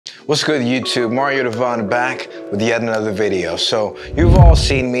What's good, YouTube? Mario Devon back with yet another video. So you've all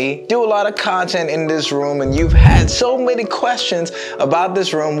seen me do a lot of content in this room, and you've had so many questions about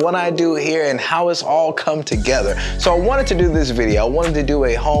this room, what I do here, and how it's all come together. So I wanted to do this video. I wanted to do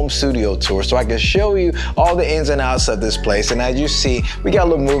a home studio tour so I can show you all the ins and outs of this place. And as you see, we got a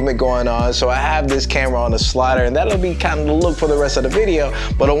little movement going on. So I have this camera on the slider, and that'll be kind of the look for the rest of the video.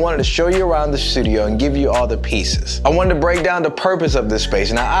 But I wanted to show you around the studio and give you all the pieces. I wanted to break down the purpose of this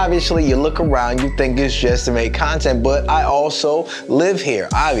space. Now, obviously, you look around, you think it's just to make content, but I also live here,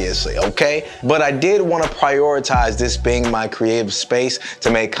 obviously, okay? But I did want to prioritize this being my creative space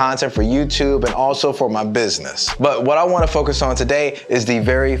to make content for YouTube and also for my business. But what I want to focus on today is the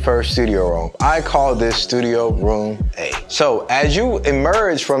very first studio room. I call this Studio Room A. So as you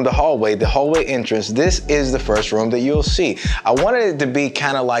emerge from the hallway entrance, this is the first room that you'll see. I wanted it to be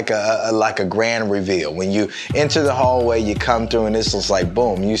kind of like a grand reveal. When you enter the hallway, you come through and this looks like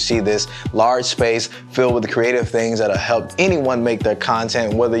boom, you see this large space filled with creative things that'll help anyone make their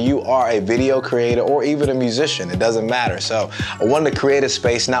content, whether you are a video creator or even a musician, it doesn't matter. So I wanted to create a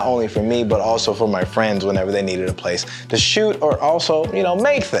space not only for me, but also for my friends whenever they needed a place to shoot or also, you know,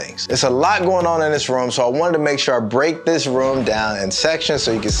 make things. It's a lot going on in this room, so I wanted to make sure I break this room down in sections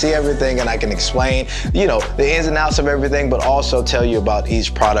so you can see everything and I can explain, you know, the ins and outs of everything, but also tell you about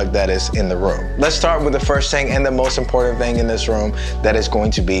each product that is in the room. Let's start with the first thing and the most important thing in this room, that is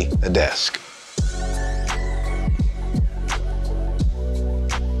going to be the desk.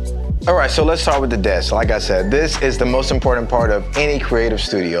 All right, so let's start with the desk. Like I said, this is the most important part of any creative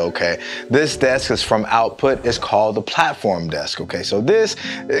studio, okay? This desk is from Output. It's called the platform desk, okay? So this,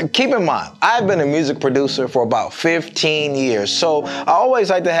 keep in mind, I've been a music producer for about 15 years. So I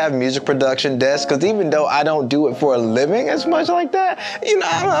always like to have music production desks, because even though I don't do it for a living as much like that, you know,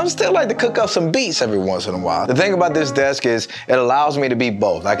 I'm still like to cook up some beats every once in a while. The thing about this desk is it allows me to be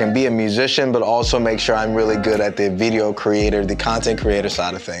both. I can be a musician, but also make sure I'm really good at the video creator, the content creator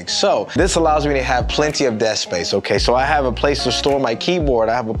side of things. So this allows me to have plenty of desk space, okay? So I have a place to store my keyboard.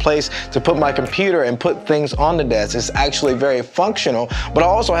 I have a place to put my computer and put things on the desk. It's actually very functional, but I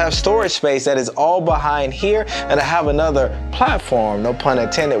also have storage space that is all behind here, and I have another platform, no pun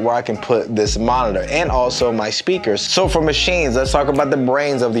intended, where I can put this monitor and also my speakers. So for machines, let's talk about the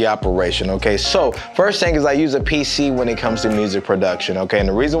brains of the operation, okay? So first thing is I use a PC when it comes to music production, okay? And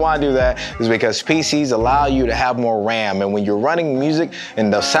the reason why I do that is because PCs allow you to have more RAM, and when you're running music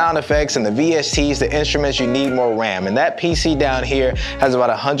and the sound effects and the VSTs, the instruments, you need more RAM. And that PC down here has about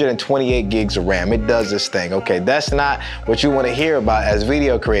 128 gigs of RAM. It does this thing, okay? That's not what you want to hear about as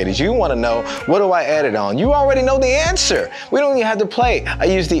video creators. You want to know, what do I edit on? You already know the answer. We don't even have to play. I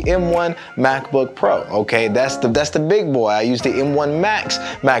use the M1 MacBook Pro, okay? That's the big boy. I use the M1 Max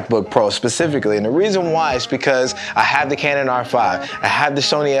MacBook Pro specifically. And the reason why is because I have the Canon R5, I have the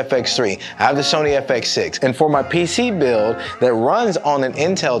Sony FX3, I have the Sony FX6. And for my PC build that runs on an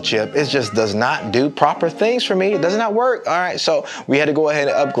Intel chip, it just does not do proper things for me. It does not work. All right, so we had to go ahead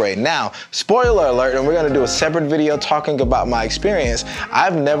and upgrade. Now, spoiler alert, and we're gonna do a separate video talking about my experience.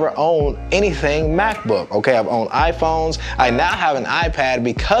 I've never owned anything MacBook, okay? I've owned iPhones. I now have an iPad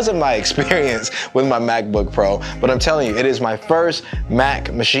because of my experience with my MacBook Pro, but I'm telling you, it is my first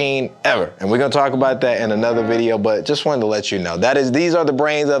Mac machine ever. And we're gonna talk about that in another video, but just wanted to let you know, these are the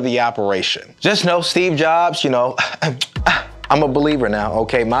brains of the operation. Just know Steve Jobs, you know, I'm a believer now,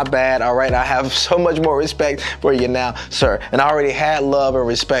 okay? My bad, all right? I have so much more respect for you now, sir. And I already had love and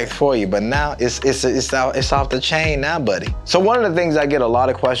respect for you, but now it's off the chain now, buddy. So one of the things I get a lot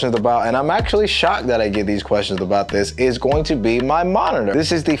of questions about, and I'm actually shocked that I get these questions about this, is going to be my monitor.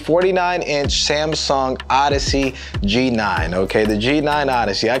 This is the 49-inch Samsung Odyssey G9, okay? The G9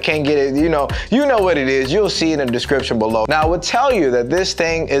 Odyssey. I can't get it, you know what it is. You'll see it in the description below. Now, I would tell you that this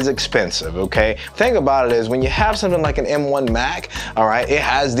thing is expensive, okay? Thing about it is when you have something like an M1 Mac, all right, it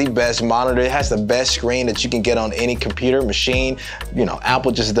has the best monitor, it has the best screen that you can get on any computer machine. You know,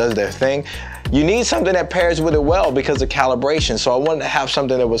 Apple just does their thing. You need something that pairs with it well because of calibration. So I wanted to have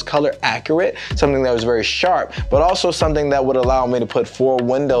something that was color accurate, something that was very sharp, but also something that would allow me to put 4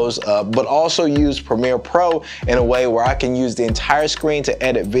 windows up, but also use Premiere Pro in a way where I can use the entire screen to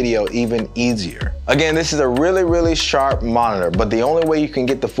edit video even easier. Again, this is a really, really sharp monitor, but the only way you can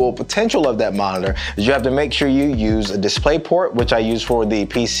get the full potential of that monitor is you have to make sure you use a display port, which I use for the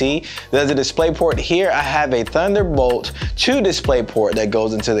PC. There's a display port here. I have a Thunderbolt 2 display port that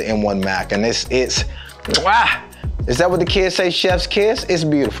goes into the M1 Mac, and it's Is that what the kids say, chef's kiss? It's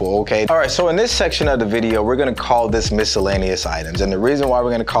beautiful, okay? All right, so in this section of the video, we're gonna call this miscellaneous items. And the reason why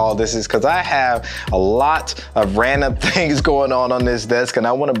we're gonna call this is because I have a lot of random things going on this desk, and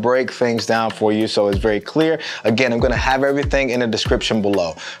I wanna break things down for you so it's very clear. Again, I'm gonna have everything in the description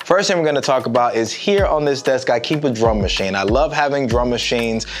below. First thing we're gonna talk about is here on this desk, I keep a drum machine. I love having drum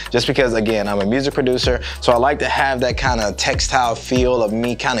machines just because, again, I'm a music producer, so I like to have that kind of textile feel of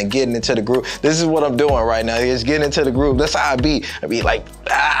me kind of getting into the groove. This is what I'm doing right now, is getting into the groove. That's how I be like,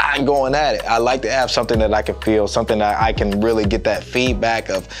 going at it. I like to have something that I can feel, something that I can really get that feedback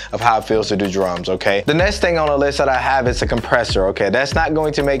of how it feels to do drums, okay? The next thing on the list that I have is a compressor, okay? That's not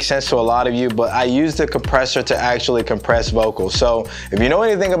going to make sense to a lot of you, but I use the compressor to actually compress vocals. So if you know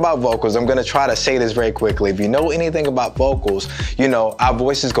anything about vocals, I'm gonna try to say this very quickly. If you know anything about vocals, you know, our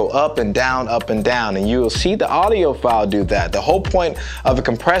voices go up and down, and you will see the audio file do that. The whole point of a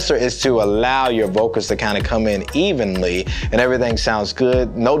compressor is to allow your vocals to kind of come in evenly and everything sounds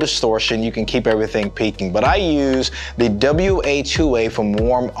good, no distortion, you can keep everything peaking. But I use the WA2A from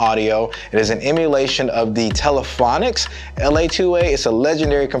Warm Audio. It is an emulation of the Telephonics LA2A. It's a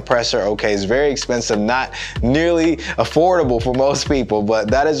legendary compressor, okay? It's very expensive, not nearly affordable for most people, but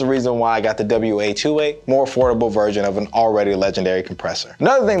that is the reason why I got the WA2A, more affordable version of an already legendary compressor.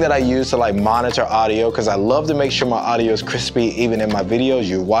 Another thing that I use to like monitor audio, because I love to make sure my audio is crispy even in my videos.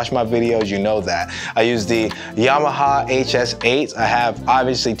 You watch my videos, you know that. I use the Yamaha HS8s. I have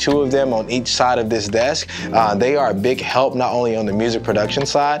obviously 2 of them on each side of this desk. They are a big help, not only on the music production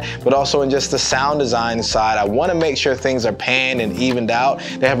side, but also in just the sound design side. I want to make sure things are panned and evened out.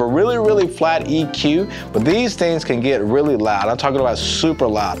 They have a really flat EQ, but these things can get really loud. I'm talking about super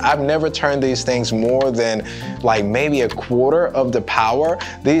loud. I've never turned these things more than like maybe a quarter of the power.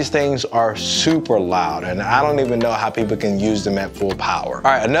 These things are super loud, and I don't even know how people can use them at full power.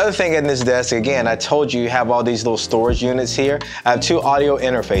 All right, another thing in this desk, again, I told you have all these little storage units here. I have 2 audio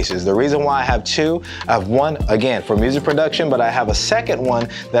interfaces. The reason why I have 2, I have one, again, for music production, but I have a second one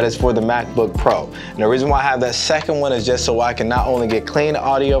that is for the MacBook Pro. And the reason why I have that second one is just so I can not only get clean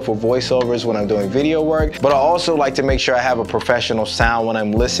audio for voiceovers when I'm doing video work, but I also like to make sure I have a professional sound when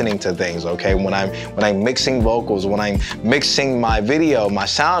I'm listening to things, okay? When I'm mixing vocals, when I'm mixing my video, my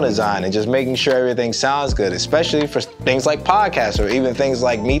sound design, and just making sure everything sounds good, especially for things like podcasts or even things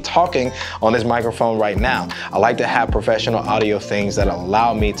like me talking on this microphone right now. I like to have professional audio things that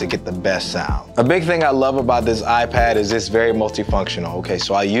allow me to get the best sound. A big thing I love about this iPad is it's very multifunctional, okay?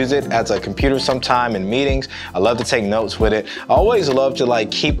 So I use it as a computer sometime in meetings. I love to take notes with it. I always love to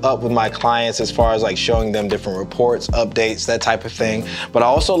like keep up with my clients as far as like showing them different reports, updates, that type of thing. But I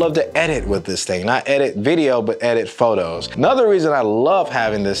also love to edit with this thing, not edit video, but edit photos. Another reason I love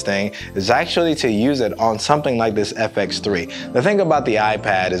having this thing is actually to use it on something like this FX3. The thing about the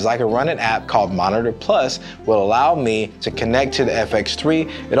iPad is I can run an app called Monitor Plus, will allow me to connect to the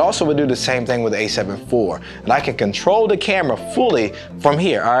FX3. It also would do the same thing with the A7 IV. And I can control the camera fully from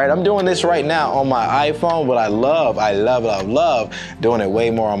here, all right? I'm doing this right now on my iPhone, but I love doing it way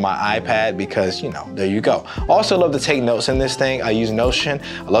more on my iPad because, you know, there you go. Also love to take notes in this thing. I use Notion.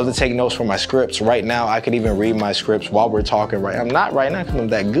 I love to take notes for my scripts. Right now, I could even read my scripts while we're talking, right? I'm not right now because I'm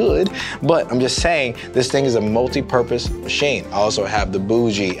that good, but I'm just saying this thing is a multi-purpose machine. I also have the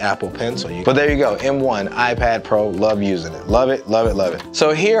bougie Apple Pencil. But there you go, M1 iPad Pro, love using it. Love it.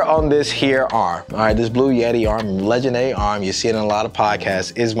 So here on this here arm, all right, this Blue Yeti arm, legendary arm, you see it in a lot of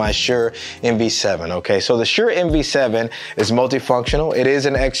podcasts, is my Shure MV7, okay? So the Shure MV7 is multifunctional. It is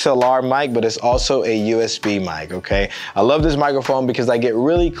an XLR mic, but it's also a USB mic, okay? I love this microphone because I get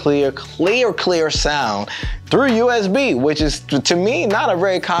really clear sound through USB, which is, to me, not a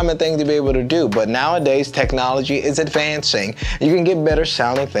very common thing to be able to do, but nowadays technology is advancing. You can get better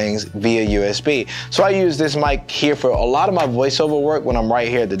sounding things via USB. So I use this mic here for a lot of my voiceover work. When I'm right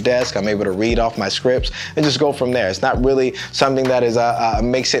here at the desk, I'm able to read off my scripts and just go from there. It's not really something that is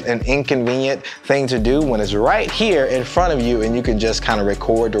makes it an inconvenient thing to do when it's right here in front of you and you can just kind of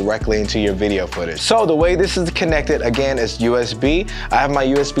record directly into your video footage. So the way this is connected, again, is USB. I have my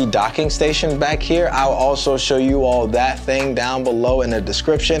USB docking station back here. I'll also show you all that thing down below in the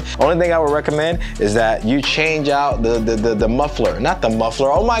description. Only thing I would recommend is that you change out the muffler, not the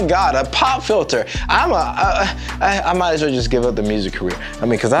muffler, oh my God, a pop filter. I might as well just give up the music career. I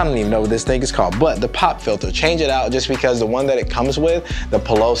mean, because I don't even know what this thing is called, but the pop filter, change it out just because the one that it comes with, the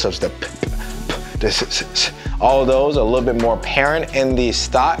plosives, all those are a little bit more apparent in the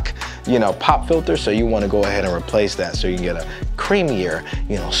stock, you know, pop filter. So you want to go ahead and replace that so you can get a creamier,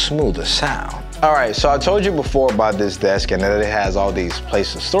 you know, smoother sound. All right, so I told you before about this desk and that it has all these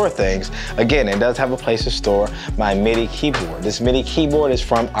places to store things. Again, it does have a place to store my MIDI keyboard. This MIDI keyboard is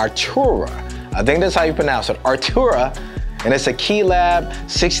from Artura. I think that's how you pronounce it, Artura. And it's a Keylab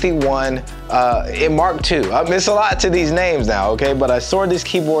 61 in Mark II. I miss a lot to these names now, okay? But I stored this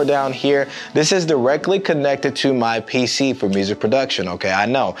keyboard down here. This is directly connected to my PC for music production, okay? I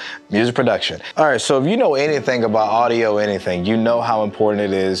know, music production. All right, so if you know anything about audio, anything, you know how important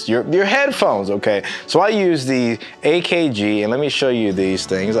it is, your headphones, okay? So I use the AKG, and let me show you these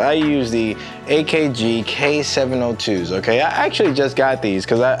things. I use the AKG K702s, okay? I actually just got these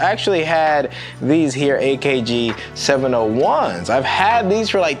because I actually had these here AKG 701s. I've had these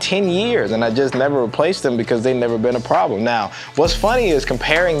for like 10 years and I just never replaced them because they've never been a problem. Now, what's funny is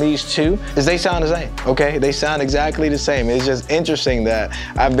comparing these two is they sound the same, okay? They sound exactly the same. It's just interesting that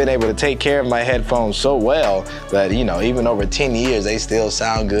I've been able to take care of my headphones so well that, you know, even over 10 years, they still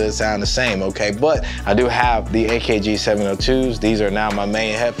sound good, sound the same, okay? But I do have the AKG 702s. These are now my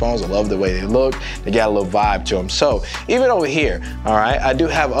main headphones. I love the way they look. They got a little vibe to them. So even over here, all right, I do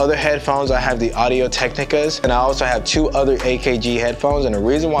have other headphones. I have the Audio Technicas, and I also have two other AKG headphones. And the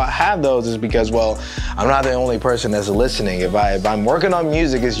reason why I have those is because, well, I'm not the only person that's listening. If I'm working on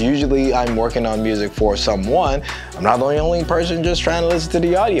music, it's usually I'm working on music for someone. I'm not the only person just trying to listen to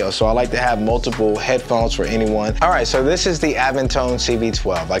the audio. So I like to have multiple headphones for anyone. All right, so this is the Aventone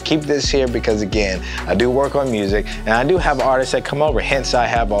CV12. I keep this here because, again, I do work on music and I do have artists that come over. Hence, I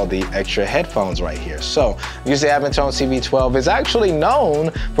have all the extra headphones right here. So use the Aventone CV12. It's actually known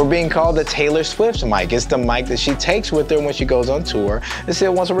for being called the Taylor Swift's mic. It's the mic that she takes with her when she goes on tour and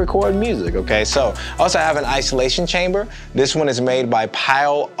still wants to record music, okay? So also I have an isolation chamber. This one is made by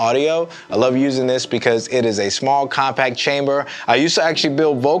Pile Audio. I love using this because it is a small compact chamber. I used to actually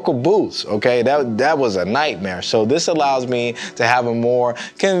build vocal booths, okay? That was a nightmare. So this allows me to have a more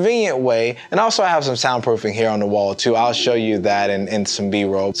convenient way. And also I have some soundproofing here on the wall too. I'll show you that in some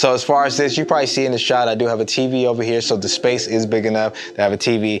B-roll. So as far as this, you probably see in the shot, I do have a TV over here. So the space is big enough to have a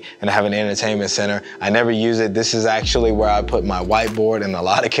TV and I have an entertainment center. I never use it. This is actually where I put my whiteboard in a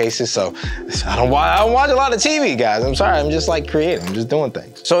lot of cases. So I don't watch a lot of TV, guys. I'm sorry, I'm just like creating, I'm just doing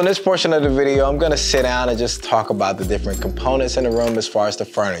things. So in this portion of the video, I'm gonna sit down and just talk about the different components in the room as far as the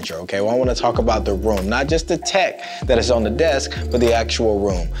furniture, okay? Well, I wanna talk about the room, not just the tech that is on the desk, but the actual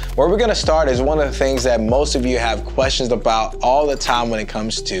room. Where we're gonna start is one of the things that most of you have questions about all the time when it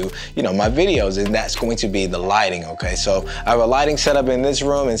comes to, you know, my videos, and that's going to be the lighting, okay? So I have a lighting setup in this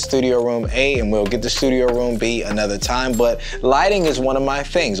room, in studio room A, and we'll get to studio room B another time, but lighting is one of my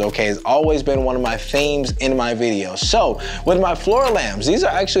things, okay? It's always been one of my themes in my videos. So with my floor lamps, these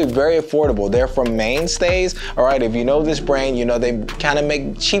are actually very affordable. They're from Mainstays, all right? If you know this brand, you know they kind of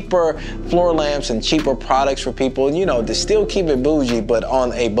make cheaper floor lamps and cheaper products for people, you know, to still keep it bougie, but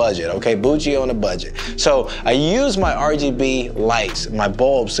on a budget, okay? Bougie on a budget. So I use my RGB lights, my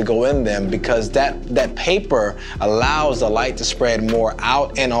bulbs to go in them because that paper allows the light to spread more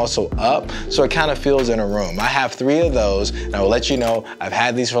out and also up, so it kind of fills in a room. I have 3 of those, and I will let you know, I've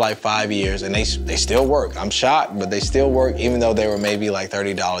had these for like 5 years, and they still work. I'm shocked, but they still work, even though they were maybe like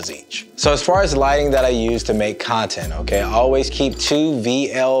 $30 each. So as far as lighting that I use to make content, okay, I always keep 2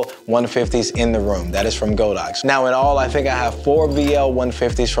 VL150s in the room. That is from Godox. Now in all, I think I have 4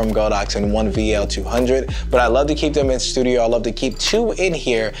 VL150s from Godox and 1 VL200, but I love to keep them in studio. I love to keep 2 in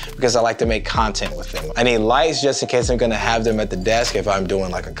here because I like to make content with them. I need lights just in case I'm gonna have them at the desk if I'm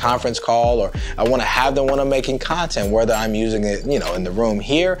doing like a conference call, or I wanna have them when I'm making content, whether I'm using it, you know, in the room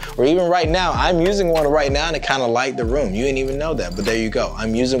here, or even right now. I'm using one right now to kind of light the room. You didn't even know that, but there you go.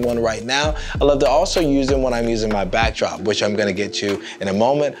 I'm using one right now. I love to also use them when I'm using my backdrop, which I'm gonna get to in a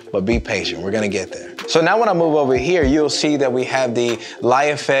moment, but be patient, we're gonna get there. So now when I move over here, you'll see that we have the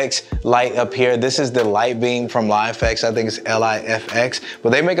LIFX light up here. This is the light beam from LIFX. I think it's LIFX, but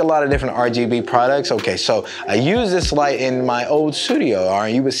they make a lot of different RGB products. Okay, so I use this light in my old studio, all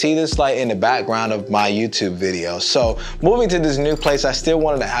right? You would see this light in the background of my YouTube video. So moving to this new place, I still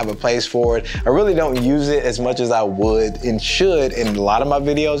wanted to have a place for it. I really don't use it as much as I would and should in a lot of my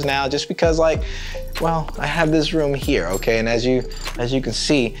videos now, just because, like, well, I have this room here, okay? And as you can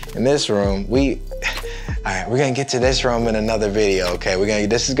see in this room, all right, we're gonna get to this room in another video, okay?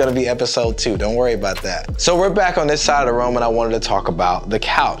 This is gonna be episode 2, don't worry about that. So we're back on this side of the room and I wanted to talk about the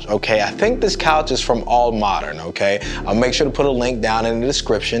couch, okay? I think this couch is from All Modern, okay? I'll make sure to put a link down in the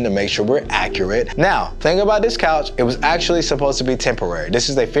description to make sure we're accurate. Now, thing about this couch, it was actually supposed to be temporary. This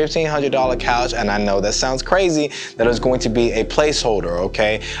is a $1,500 couch, and I know that sounds crazy that it was going to be a placeholder,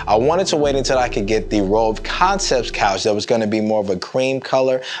 okay? I wanted to wait until I could get the Row of Concepts couch that was gonna be more of a cream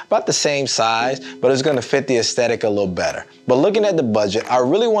color, about the same size, but it's gonna fit the aesthetic a little better. But looking at the budget, I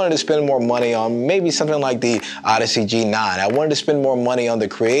really wanted to spend more money on maybe something like the Odyssey G9. I wanted to spend more money on the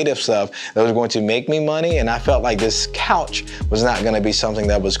creative stuff that was going to make me money, and I felt like this couch was not going to be something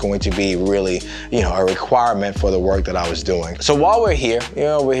that was going to be really, a requirement for the work that I was doing. So while we're here,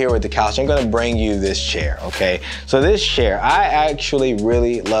 we're here with the couch, I'm going to bring you this chair, okay? So this chair, I actually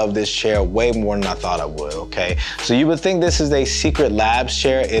really love this chair way more than I thought I would, okay? So you would think this is a Secret Labs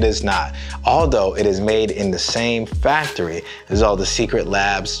chair. It is not. Although it is made in the same factory as all the Secret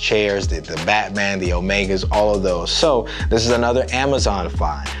Labs chairs, the Batman, the Omegas, all of those. So this is another Amazon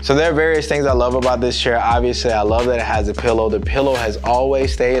find. So there are various things I love about this chair. Obviously, I love that it has a pillow. The pillow has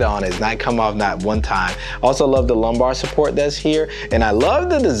always stayed on. It's not come off not one time. I also love the lumbar support that's here, and I love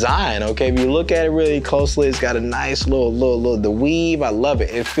the design, okay? If you look at it really closely, it's got a nice the weave. I love it.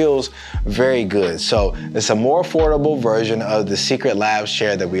 It feels very good. So it's a more affordable version of the Secret Labs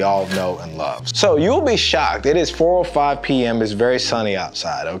chair that we all know and love. So you'll be shocked. It is 4:05 p.m. It's very sunny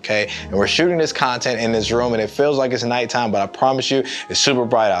outside, okay? And we're shooting this content in this room, and it feels like it's nighttime, but I promise you, it's super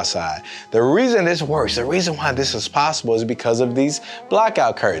bright outside. The reason this works, the reason why this is possible is because of these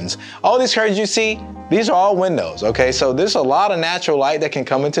blackout curtains. All these curtains you see, these are all windows, okay? So there's a lot of natural light that can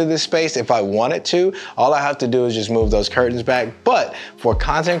come into this space if I wanted to. All I have to do is just move those curtains back. But for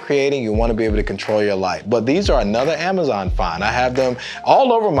content creating, you want to be able to control your light. But these are another Amazon find. I have them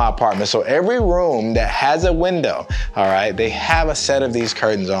all over my apartment. So every room that has a window, all right, they have a set of these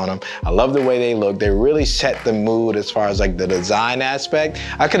curtains on them. I love the way they look. They really set the mood as far as like the design aspect.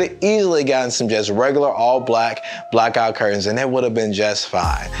 I could have easily gotten some just regular all black blackout curtains and it would have been just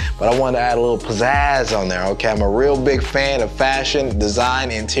fine. But I wanted to add a little pizzazz on there, okay? I'm a real big fan of fashion,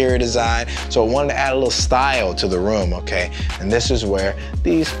 design, interior design. So I wanted to add a little style to the room, okay? And this is where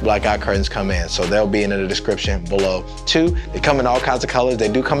these blackout curtains come in. So they'll be in the description below too. They come in all kinds of colors. They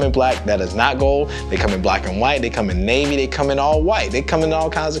do come in black. That is not gold. They come in black and white. They come in navy. They come in all white. They come in all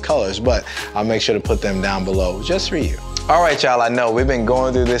kinds of colors, but I'll make sure to put them down below just for you. All right, y'all, I know we've been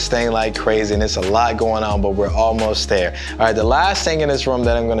going through this thing like crazy and it's a lot going on, but we're almost there. All right, the last thing in this room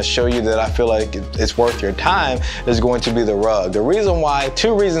that I'm gonna show you that I feel like it's worth your time is going to be the rug. The reason why,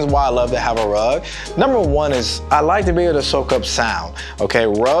 two reasons why I love to have a rug. Number one is I like to be able to soak up sound, okay?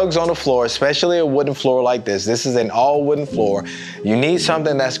 Rugs on the floor, especially a wooden floor like this. This is an all wooden floor. You need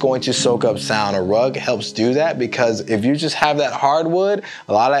something that's going to soak up sound. A rug helps do that because if you just have that hardwood,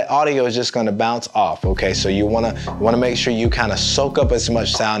 a lot of that audio is just gonna bounce off, okay? So you wanna make sure you kind of soak up as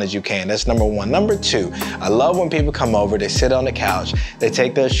much sound as you can. That's number one. Number two, I love when people come over, they sit on the couch, they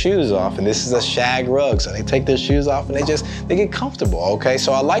take their shoes off, and this is a shag rug, so they take their shoes off and they get comfortable, okay?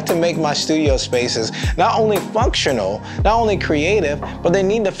 So I like to make my studio spaces not only functional, not only creative, but they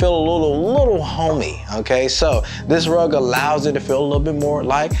need to feel a little homey, okay? So this rug allows it to feel a little bit more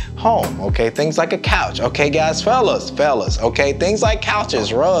like home, okay? Things like a couch, okay, guys, fellas, okay? Things like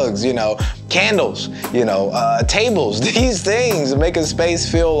couches, rugs, candles, tables, these things make a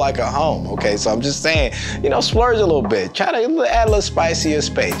space feel like a home, okay? So I'm just saying, splurge a little bit. Try to add a little spice to your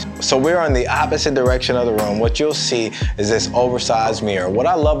space. So we're on the opposite direction of the room. What you'll see is this oversized mirror. What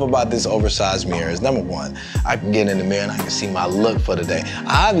I love about this oversized mirror is, number one, I can get in the mirror and I can see my look for the day,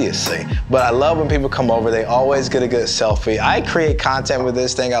 obviously. But I love when people come over, they always get a good selfie. I create content with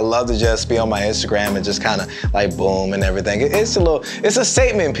this thing. I love to just be on my Instagram and just kind of like boom and everything. It's a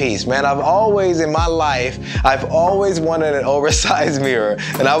statement piece, man. In my life, I've always wanted an oversized mirror,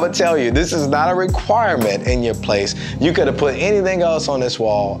 and I would tell you, this is not a requirement in your place. You could have put anything else on this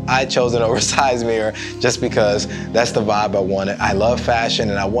wall. I chose an oversized mirror just because that's the vibe I wanted. I love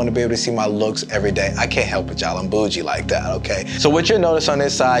fashion, and I want to be able to see my looks every day. I can't help it, y'all. I'm bougie like that, okay? So what you'll notice on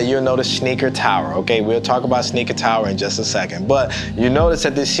this side, you'll notice sneaker tower, okay? We'll talk about sneaker tower in just a second, but you notice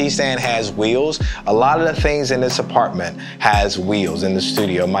that this C-stand has wheels. A lot of the things in this apartment has wheels in the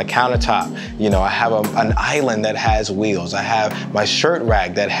studio. My countertop, I have an island that has wheels. I have my shirt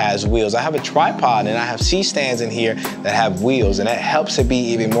rack that has wheels. I have a tripod and I have C-stands in here that have wheels, and that helps it be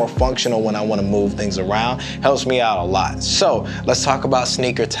even more functional when I want to move things around. Helps me out a lot. So let's talk about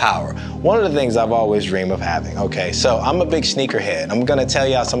sneaker tower. One of the things I've always dreamed of having, okay? So I'm a big sneakerhead. I'm gonna tell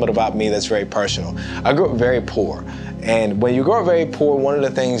y'all something about me that's very personal. I grew up very poor. And when you grow up very poor, one of the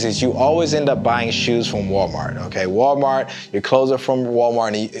things is you always end up buying shoes from Walmart, okay? Walmart, your clothes are from Walmart,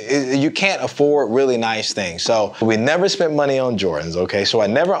 and you can't afford really nice things. So we never spent money on Jordans, okay? So I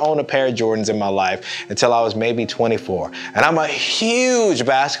never owned a pair of Jordans in my life until I was maybe 24. And I'm a huge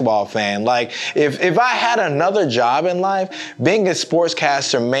basketball fan. Like, if I had another job in life, being a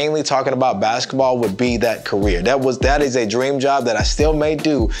sportscaster mainly talking about basketball would be that career. That is a dream job that I still may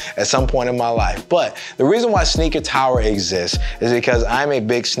do at some point in my life. But the reason why Sneaker Tower power exists is because I'm a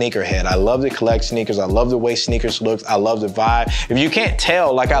big sneakerhead. I love to collect sneakers. I love the way sneakers look. I love the vibe. If you can't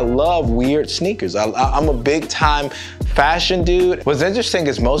tell, like, I love weird sneakers. I'm a big time fashion dude. What's interesting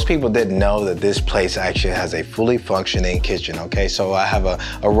is most people didn't know that this place actually has a fully functioning kitchen, okay? So I have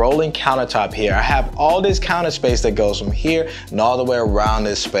a rolling countertop here. I have all this counter space that goes from here and all the way around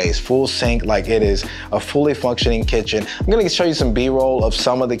this space. Full sink, like it is a fully functioning kitchen. I'm gonna show you some B-roll of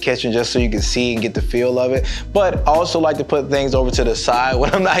some of the kitchen just so you can see and get the feel of it. But I also like to put things over to the side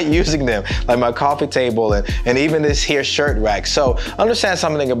when I'm not using them, like my coffee table and even this here shirt rack. So understand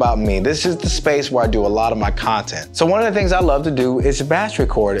something about me. This is the space where I do a lot of my content. So one of the things I love to do is batch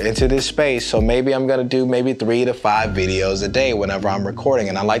record into this space. So maybe I'm gonna do maybe 3 to 5 videos a day whenever I'm recording,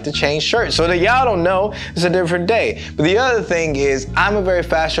 and I like to change shirts so that y'all don't know it's a different day. But the other thing is I'm a very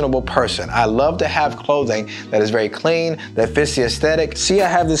fashionable person. I love to have clothing that is very clean, that fits the aesthetic. See, I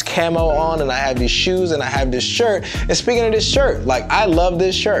have this camo on and I have these shoes and I have this shirt. And speaking of this shirt, like, I love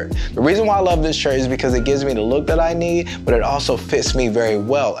this shirt. The reason why I love this shirt is because it gives me the look that I need, but it also fits me very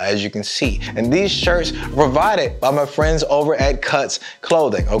well, as you can see. And these shirts are provided by my friends over at Cuts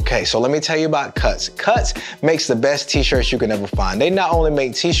Clothing. Okay, so let me tell you about Cuts. Cuts makes the best t-shirts you can ever find. They not only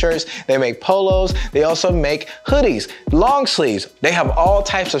make t-shirts, they make polos, they also make hoodies, long sleeves. They have all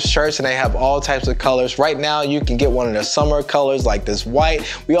types of shirts and they have all types of colors. Right now, you can get one of the summer colors like this white.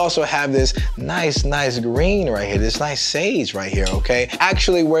 We also have this nice green right here, this nice sage right here, okay? I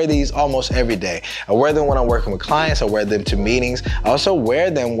actually wear these almost every day. I wear them when I'm working with clients, I wear them to meetings. I also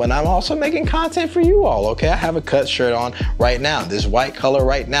wear them when I'm also making content for you all, okay? I have a Cuts shirt on right now. This white color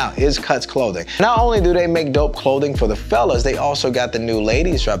right now is Cuts Clothing. Not only do they make dope clothing for the fellas, they also got the new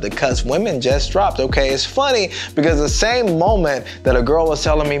ladies drop. The Cuts Women just dropped, okay? It's funny because the same moment that a girl was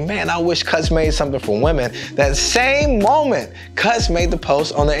telling me, man, I wish Cuts made something for women, that same moment, Cuts made the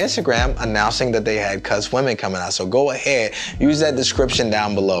post on their Instagram announcing that they had Cuts Women coming out. So go ahead, use that description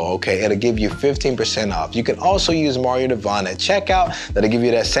down below, okay? It'll give you 15% off. You can also use Mario Devon at checkout. That'll give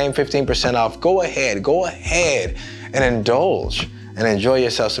you that same 15% off. Go ahead and indulge and enjoy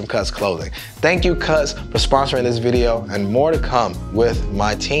yourself some Cuts Clothing. Thank you, Cuts, for sponsoring this video, and more to come with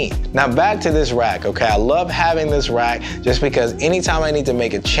my team. Now back to this rack, okay? I love having this rack just because anytime I need to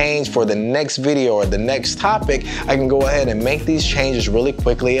make a change for the next video or the next topic, I can go ahead and make these changes really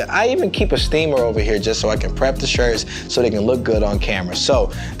quickly. I even keep a steamer over here just so I can prep the shirts so they can look good on camera.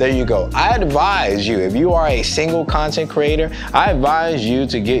 So there you go. I advise you, if you are a single content creator, I advise you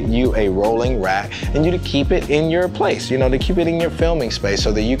to get you a rolling rack and you to keep it in your place, you know, to keep it in your filming space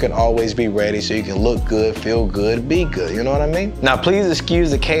so that you can always be ready, so you can look good, feel good, be good, you know what I mean? Now please excuse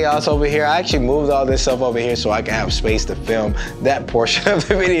the chaos over here. I actually moved all this stuff over here so I can have space to film that portion of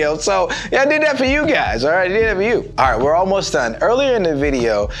the video. So yeah, I did that for you guys, all right? I did that for you. All right, we're almost done. Earlier in the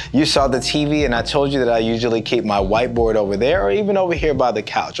video, you saw the TV and I told you that I usually keep my whiteboard over there or even over here by the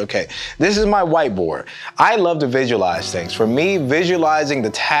couch, okay? This is my whiteboard. I love to visualize things. For me, visualizing the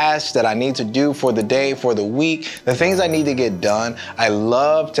tasks that I need to do for the day, for the week, the things I need to get done, I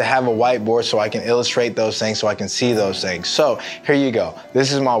love to have a whiteboard so I can illustrate those things, so I can see those things. So here you go.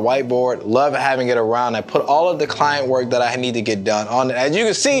 This is my whiteboard. Love having it around. I put all of the client work that I need to get done on it. As you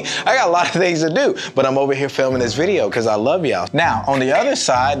can see, I got a lot of things to do, but I'm over here filming this video because I love y'all. Now, on the other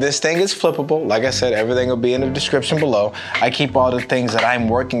side, this thing is flippable. Like I said, everything will be in the description below. I keep all the things that I'm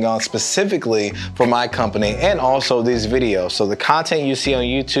working on specifically for my company and also these videos. So the content you see on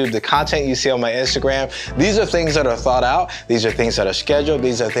YouTube, the content you see on my Instagram, these are things that are thought out. These are things that are scheduled.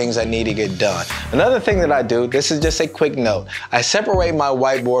 These are things that need to get done. Another thing that I do, this is just a quick note. I separate my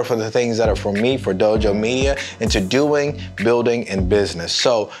whiteboard for the things that are for me, for Dojo Media, into doing, building, and business.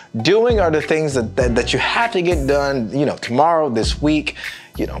 So doing are the things that you have to get done, you know, tomorrow, this week,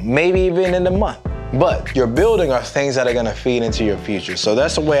 you know, maybe even in the month. But your building are things that are gonna feed into your future. So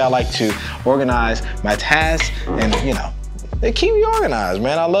that's the way I like to organize my tasks and, you know, they keep me organized,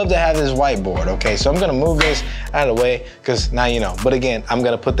 man. I love to have this whiteboard, okay? So I'm gonna move this out of the way because now you know. But again, I'm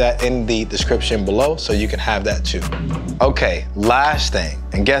gonna put that in the description below so you can have that too. Okay, last thing.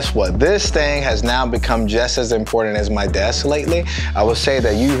 And guess what? This thing has now become just as important as my desk lately. I would say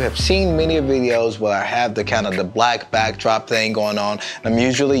that you have seen many videos where I have the kind of the black backdrop thing going on. And I'm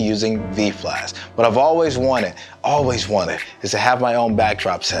usually using V-Flash. What I've always wanted is to have my own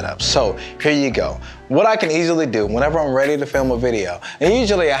backdrop setup. So here you go. What I can easily do whenever I'm ready to film a video, and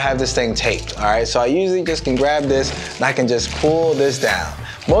usually I have this thing taped, all right? So I usually just can grab this and I can just pull this down.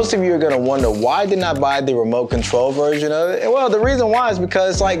 Most of you are gonna wonder, why didn't I buy the remote control version of it? Well, the reason why is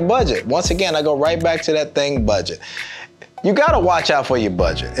because it's like budget. Once again, I go right back to that thing, budget. You gotta watch out for your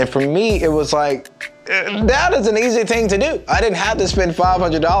budget. And for me, it was like, that is an easy thing to do. I didn't have to spend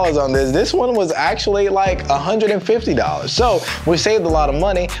 $500 on this. This one was actually like $150. So we saved a lot of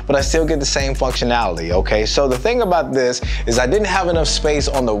money, but I still get the same functionality, okay? So the thing about this is I didn't have enough space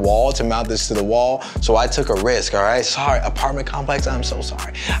on the wall to mount this to the wall, so I took a risk, all right? Sorry, apartment complex, I'm so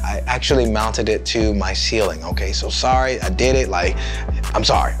sorry. I actually mounted it to my ceiling, okay? So sorry, I did it, like, I'm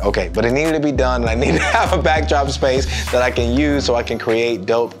sorry, okay? But it needed to be done, and I needed to have a backdrop space that I can use so I can create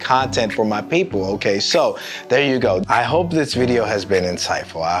dope content for my people, okay? So there you go. I hope this video has been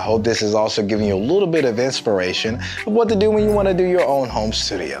insightful. I hope this is also giving you a little bit of inspiration of what to do when you want to do your own home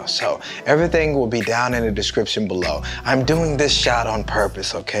studio. So everything will be down in the description below. I'm doing this shot on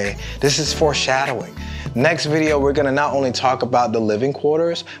purpose, okay? This is foreshadowing. Next video, we're gonna not only talk about the living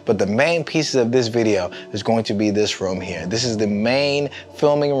quarters, but the main pieces of this video is going to be this room here. This is the main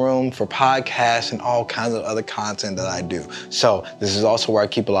filming room for podcasts and all kinds of other content that I do. So this is also where I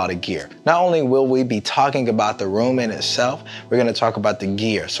keep a lot of gear. Not only will we be talking about the room in itself, we're gonna talk about the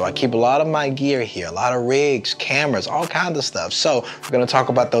gear. So I keep a lot of my gear here, a lot of rigs, cameras, all kinds of stuff. So we're gonna talk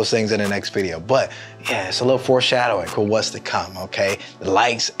about those things in the next video. But yeah, it's a little foreshadowing for what's to come, okay? The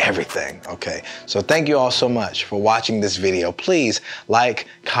likes, everything, okay? So thank you all so much for watching this video. Please like,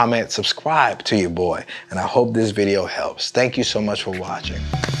 comment, subscribe to your boy. And I hope this video helps. Thank you so much for watching.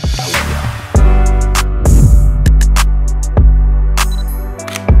 I love y'all.